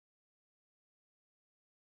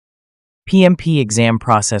PMP Exam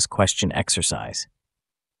Process Question Exercise.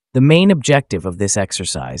 The main objective of this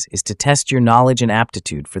exercise is to test your knowledge and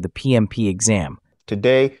aptitude for the PMP exam.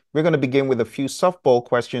 Today, we're going to begin with a few softball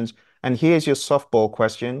questions, and here's your softball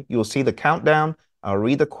question. You'll see the countdown. I'll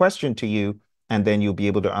read the question to you, and then you'll be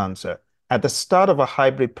able to answer. At the start of a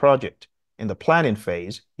hybrid project, in the planning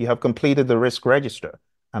phase, you have completed the risk register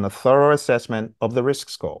and a thorough assessment of the risk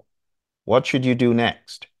score. What should you do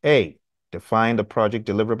next? A, define the project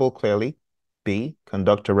deliverable clearly. B,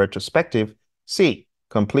 conduct a retrospective. C,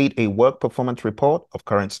 complete a work performance report of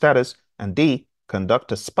current status. And D,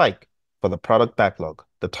 conduct a spike for the product backlog.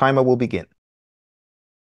 The timer will begin.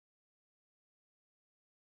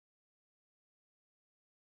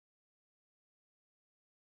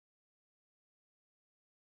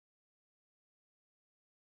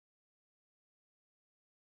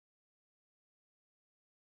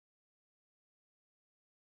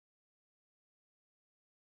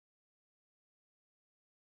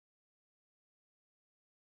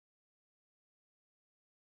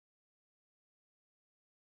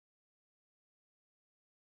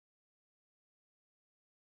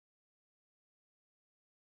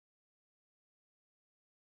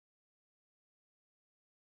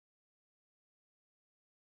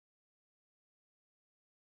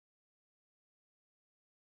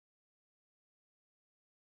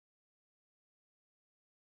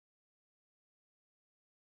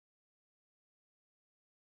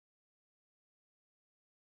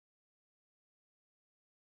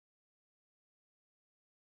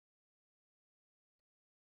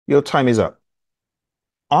 Your time is up.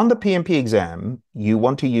 On the PMP exam, you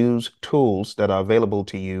want to use tools that are available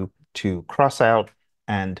to you to cross out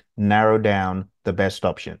and narrow down the best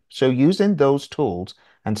option. So using those tools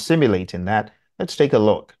and simulating that, let's take a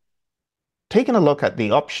look. Taking a look at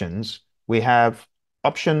the options, we have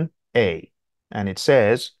option A, and it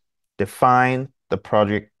says, define the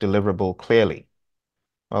project deliverable clearly.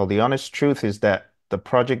 Well, the honest truth is that the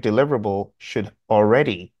project deliverable should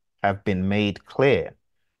already have been made clear.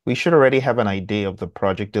 We should already have an idea of the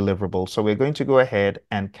project deliverable, so we're going to go ahead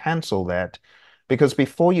and cancel that, because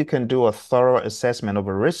before you can do a thorough assessment of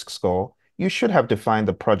a risk score, you should have defined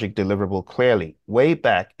the project deliverable clearly, way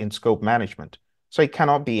back in scope management. So it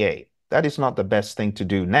cannot be A. That is not the best thing to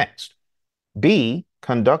do next. B,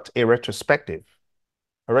 conduct a retrospective.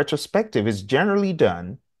 A retrospective is generally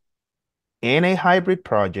done in a hybrid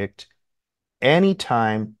project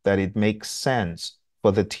anytime that it makes sense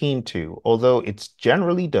for the team to, although it's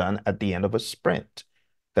generally done at the end of a sprint.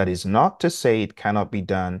 That is not to say it cannot be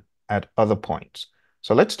done at other points.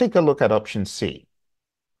 So let's take a look at option C.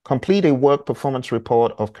 Complete a work performance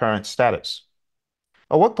report of current status.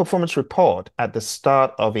 A work performance report at the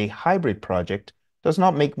start of a hybrid project does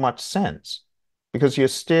not make much sense because you're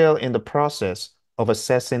still in the process of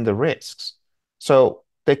assessing the risks. So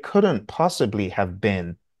there couldn't possibly have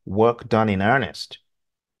been work done in earnest.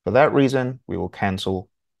 For that reason, we will cancel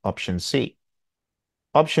option C.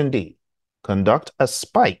 Option D, conduct a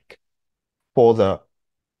spike for the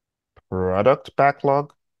product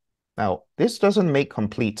backlog. Now, this doesn't make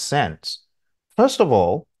complete sense. First of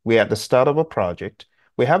all, we're at the start of a project.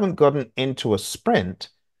 We haven't gotten into a sprint.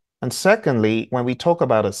 And secondly, when we talk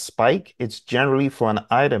about a spike, it's generally for an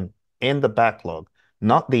item in the backlog,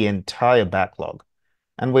 not the entire backlog.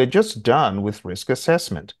 And we're just done with risk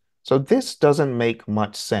assessment. So this doesn't make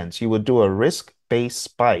much sense. You would do a risk-based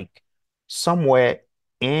spike somewhere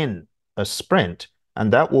in a sprint,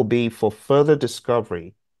 and that will be for further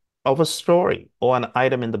discovery of a story or an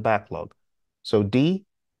item in the backlog. So D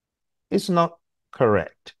is not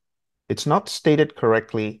correct. It's not stated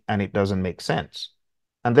correctly, and it doesn't make sense.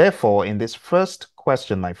 And therefore, in this first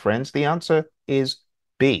question, my friends, the answer is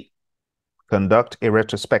B, conduct a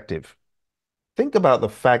retrospective. Think about the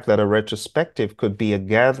fact that a retrospective could be a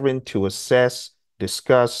gathering to assess,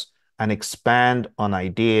 discuss, and expand on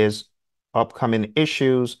ideas, upcoming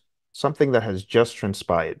issues, something that has just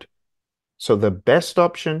transpired. So the best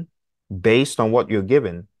option, based on what you're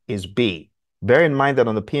given, is B. Bear in mind that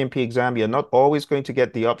on the PMP exam, you're not always going to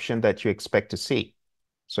get the option that you expect to see.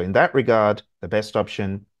 So in that regard, the best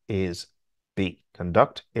option is B,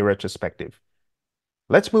 conduct a retrospective.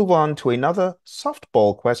 Let's move on to another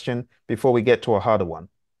softball question before we get to a harder one.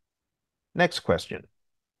 Next question.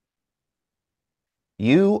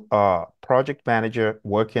 You are project manager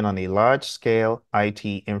working on a large-scale IT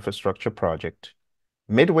infrastructure project.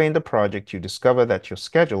 Midway in the project, you discover that your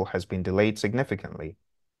schedule has been delayed significantly.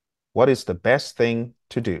 What is the best thing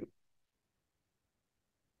to do?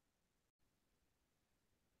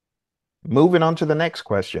 Moving on to the next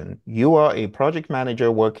question. You are a project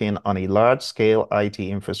manager working on a large-scale IT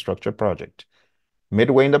infrastructure project.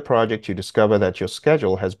 Midway in the project, you discover that your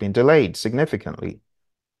schedule has been delayed significantly.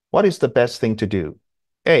 What is the best thing to do?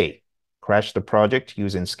 A. Crash the project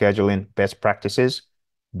using scheduling best practices.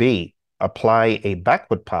 B. Apply a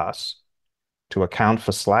backward pass to account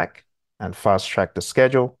for slack and fast track the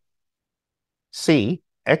schedule. C.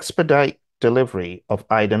 Expedite delivery of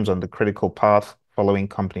items on the critical path following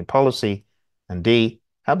company policy. And D.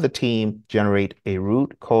 Have the team generate a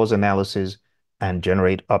root cause analysis and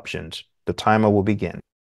generate options. The timer will begin.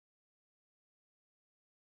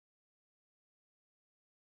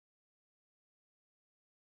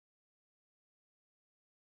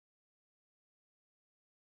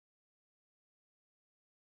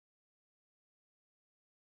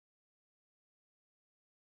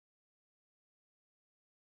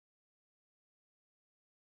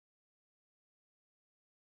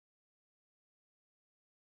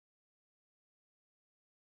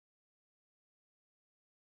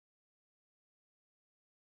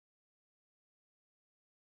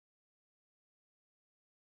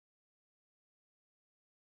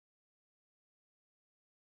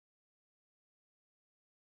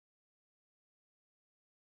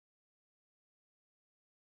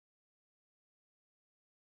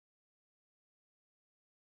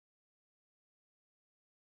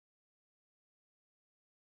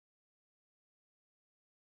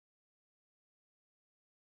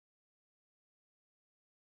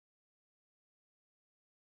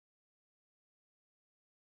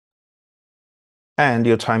 And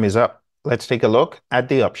your time is up. Let's take a look at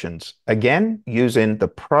the options. Again, using the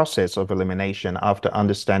process of elimination after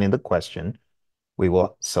understanding the question, we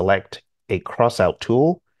will select a crossout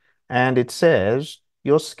tool, and it says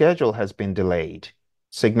your schedule has been delayed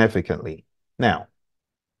significantly. Now,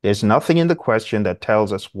 there's nothing in the question that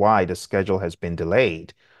tells us why the schedule has been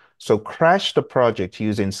delayed. So crash the project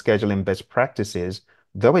using scheduling best practices,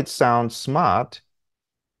 though it sounds smart,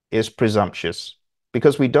 is presumptuous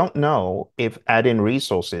because we don't know if adding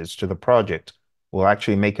resources to the project will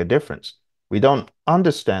actually make a difference. We don't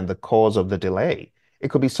understand the cause of the delay. It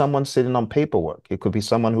could be someone sitting on paperwork. It could be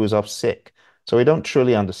someone who is off sick. So we don't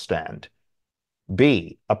truly understand.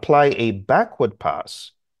 B, apply a backward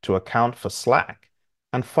pass to account for slack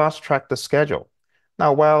and fast track the schedule.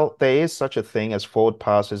 Now, while there is such a thing as forward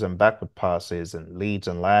passes and backward passes and leads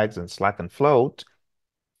and lags and slack and float,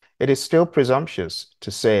 it is still presumptuous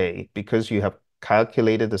to say because you have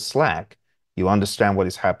calculated the slack, you understand what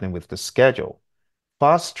is happening with the schedule.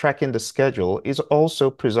 Fast tracking the schedule is also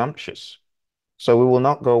presumptuous. So we will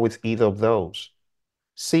not go with either of those.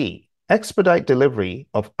 C, expedite delivery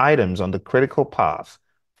of items on the critical path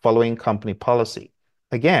following company policy.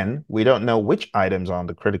 Again, we don't know which items are on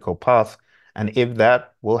the critical path and if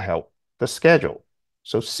that will help the schedule.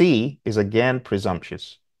 So C is again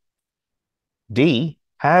presumptuous. D,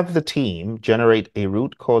 have the team generate a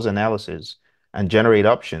root cause analysis and generate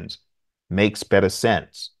options makes better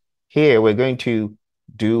sense. Here, we're going to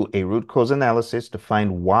do a root cause analysis to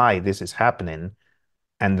find why this is happening.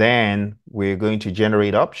 And then we're going to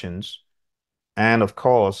generate options. And of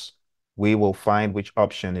course, we will find which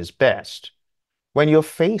option is best. When you're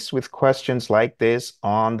faced with questions like this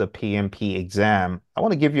on the PMP exam, I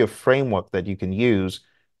want to give you a framework that you can use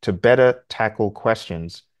to better tackle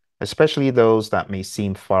questions, especially those that may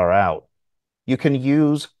seem far out. You can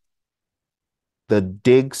use the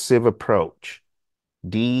DIG-CIV approach,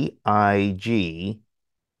 DIGCIV.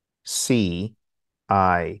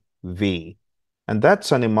 And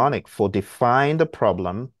that's a mnemonic for define the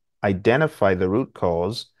problem, identify the root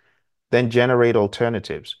cause, then generate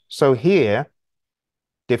alternatives. So here,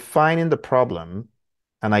 defining the problem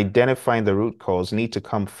and identifying the root cause need to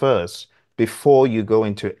come first before you go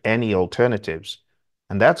into any alternatives.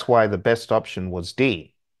 And that's why the best option was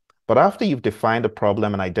D. But after you've defined the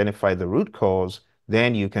problem and identified the root cause,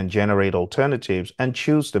 then you can generate alternatives and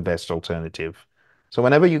choose the best alternative. So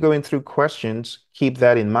whenever you're going through questions, keep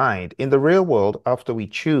that in mind. In the real world, after we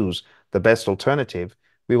choose the best alternative,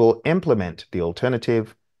 we will implement the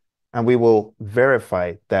alternative and we will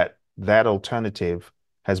verify that that alternative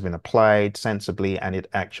has been applied sensibly and it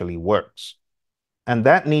actually works. And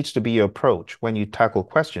that needs to be your approach when you tackle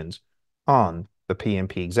questions on the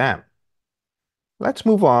PMP exam. Let's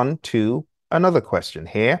move on to another question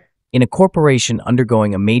here. In a corporation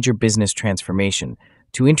undergoing a major business transformation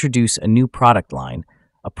to introduce a new product line,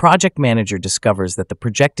 a project manager discovers that the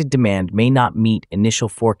projected demand may not meet initial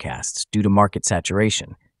forecasts due to market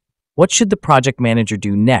saturation. What should the project manager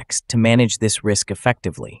do next to manage this risk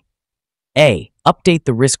effectively? A. Update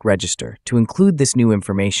the risk register to include this new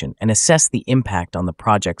information and assess the impact on the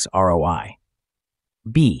project's ROI.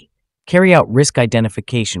 B. Carry out risk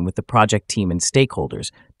identification with the project team and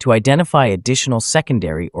stakeholders to identify additional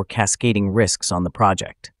secondary or cascading risks on the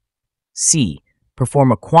project. C.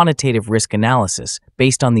 Perform a quantitative risk analysis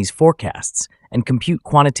based on these forecasts and compute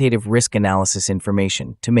quantitative risk analysis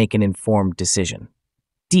information to make an informed decision.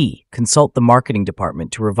 D. Consult the marketing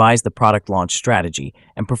department to revise the product launch strategy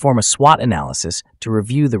and perform a SWOT analysis to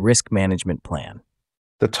review the risk management plan.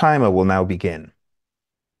 The timer will now begin.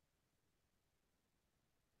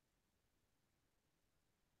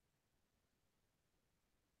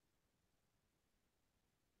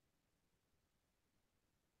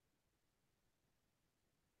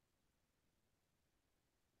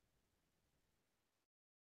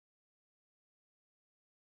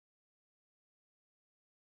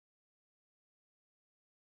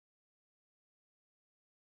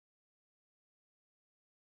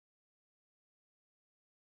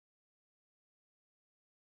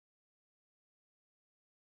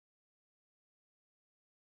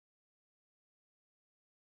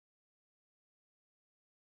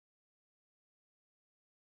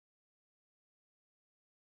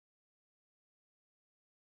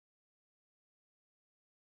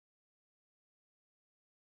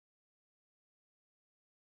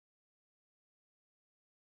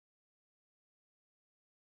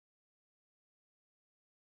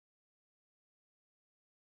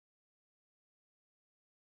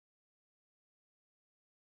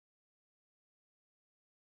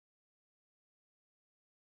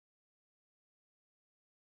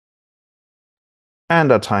 And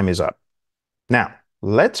our time is up. Now,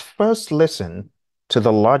 let's first listen to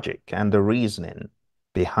the logic and the reasoning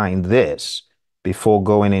behind this before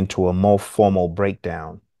going into a more formal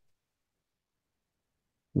breakdown.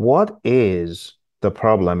 What is the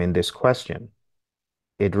problem in this question?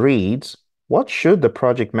 It reads, what should the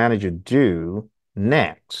project manager do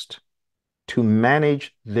next to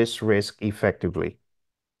manage this risk effectively?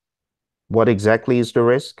 What exactly is the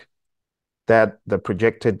risk? That the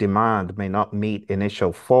projected demand may not meet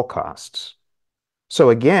initial forecasts. So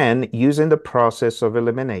again, using the process of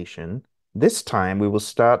elimination, this time we will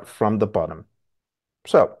start from the bottom.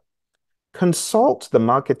 So consult the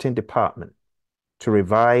marketing department to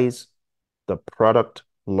revise the product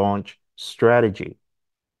launch strategy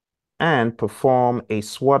and perform a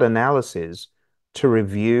SWOT analysis to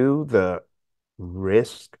review the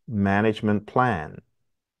risk management plan.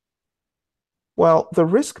 Well, the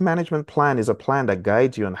risk management plan is a plan that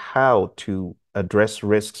guides you on how to address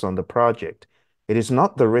risks on the project. It is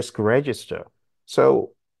not the risk register.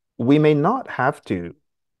 So we may not have to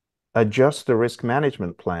adjust the risk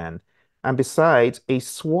management plan. And besides, a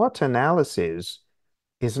SWOT analysis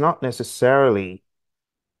is not necessarily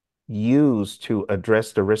used to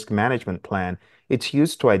address the risk management plan. It's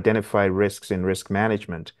used to identify risks in risk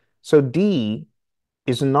management. So D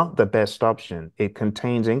is not the best option. It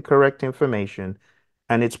contains incorrect information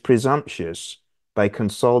and it's presumptuous by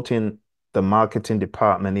consulting the marketing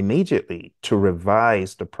department immediately to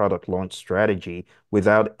revise the product launch strategy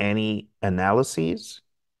without any analyses.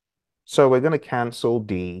 So we're going to cancel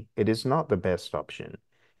D. It is not the best option,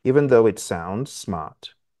 even though it sounds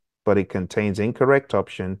smart, but it contains incorrect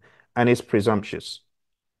option and is presumptuous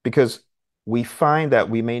because we find that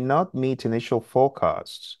we may not meet initial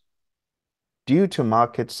forecasts due to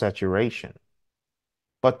market saturation.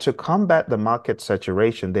 But to combat the market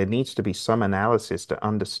saturation, there needs to be some analysis to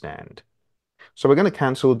understand. So we're going to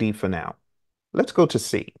cancel D for now. Let's go to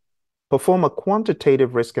C. Perform a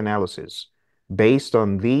quantitative risk analysis based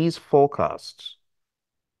on these forecasts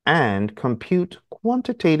and compute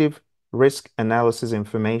quantitative risk analysis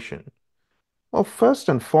information. Well, first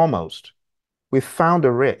and foremost, we've found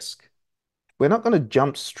a risk. We're not going to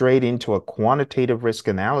jump straight into a quantitative risk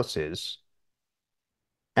analysis,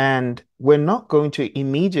 and we're not going to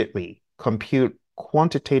immediately compute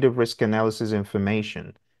quantitative risk analysis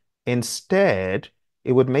information. Instead,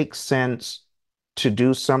 it would make sense to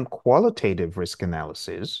do some qualitative risk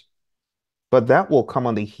analysis, but that will come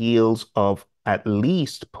on the heels of at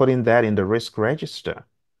least putting that in the risk register.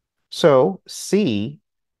 So C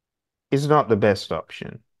is not the best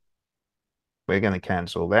option. We're going to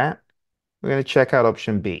cancel that. We're going to check out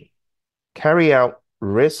option B. Carry out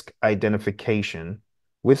risk identification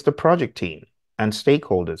with the project team and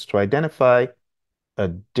stakeholders to identify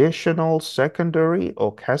additional secondary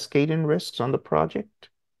or cascading risks on the project.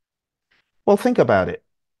 Well, think about it.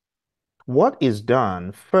 What is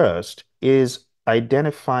done first is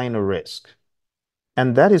identifying a risk.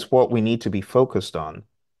 And that is what we need to be focused on.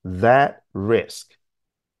 That risk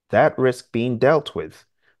being dealt with.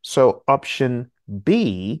 So option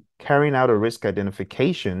B, carrying out a risk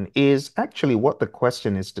identification, is actually what the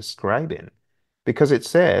question is describing. because it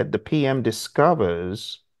said the PM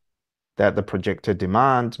discovers that the projected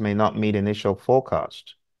demand may not meet initial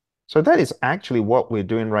forecast. So that is actually what we're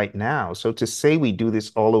doing right now. So to say we do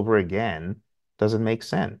this all over again doesn't make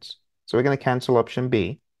sense. So we're going to cancel option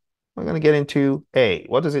B. We're going to get into A.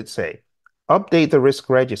 What does it say? Update the risk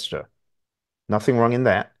register. Nothing wrong in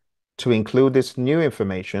that. To include this new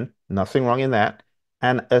information, nothing wrong in that.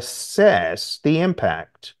 And assess the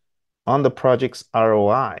impact on the project's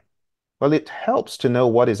ROI. Well, it helps to know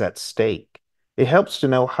what is at stake. It helps to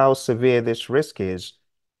know how severe this risk is,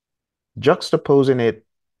 juxtaposing it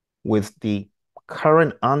with the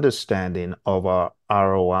current understanding of our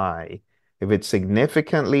ROI. If it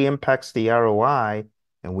significantly impacts the ROI,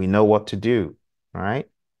 and we know what to do, right?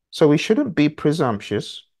 So we shouldn't be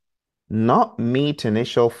presumptuous, not meet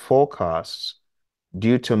initial forecasts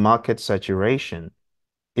due to market saturation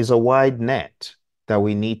is a wide net that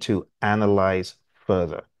we need to analyze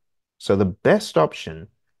further. So the best option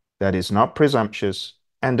that is not presumptuous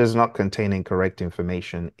and does not contain incorrect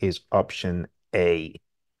information is option A.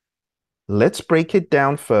 Let's break it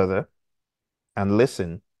down further and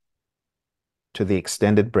listen to the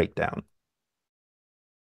extended breakdown.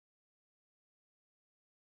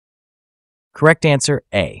 Correct answer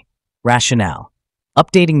A. Rationale.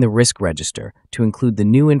 Updating the risk register to include the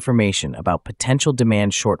new information about potential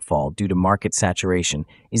demand shortfall due to market saturation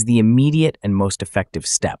is the immediate and most effective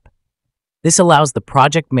step. This allows the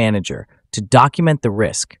project manager to document the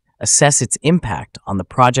risk, assess its impact on the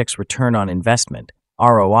project's return on investment,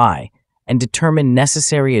 ROI, and determine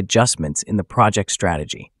necessary adjustments in the project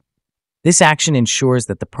strategy. This action ensures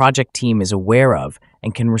that the project team is aware of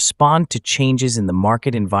and can respond to changes in the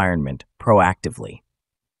market environment proactively.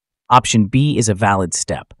 Option B is a valid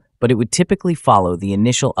step, but it would typically follow the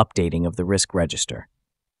initial updating of the risk register.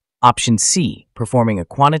 Option C, performing a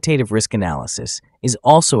quantitative risk analysis, is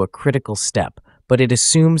also a critical step, but it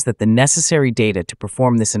assumes that the necessary data to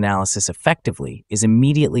perform this analysis effectively is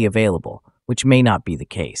immediately available, which may not be the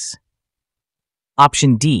case.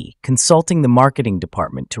 Option D, consulting the marketing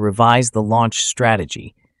department to revise the launch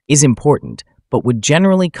strategy, is important, but would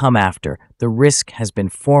generally come after the risk has been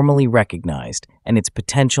formally recognized and its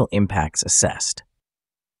potential impacts assessed.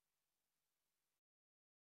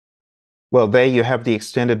 Well, there you have the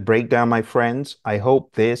extended breakdown, my friends. I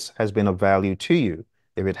hope this has been of value to you.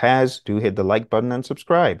 If it has, do hit the like button and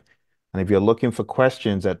subscribe. And if you're looking for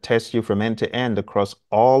questions that test you from end to end across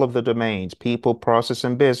all of the domains, people, process,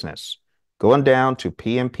 and business, go on down to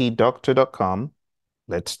pmpdoctor.com.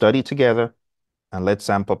 Let's study together and let's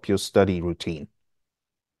amp up your study routine.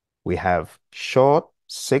 We have short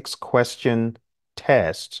 6-question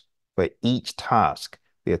tests for each task.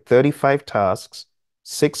 There are 35 tasks,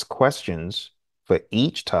 6 questions for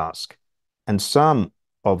each task, and some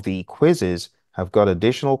of the quizzes have got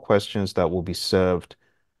additional questions that will be served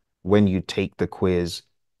when you take the quiz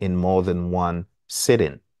in more than one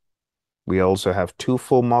sitting. We also have 2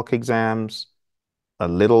 full mock exams, a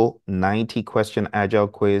little 90-question Agile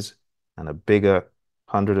quiz, and a bigger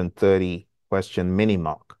 130-question mini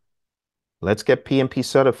mock. Let's get PMP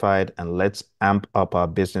certified and let's amp up our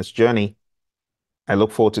business journey. I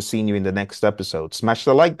look forward to seeing you in the next episode. Smash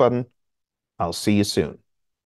the like button. I'll see you soon.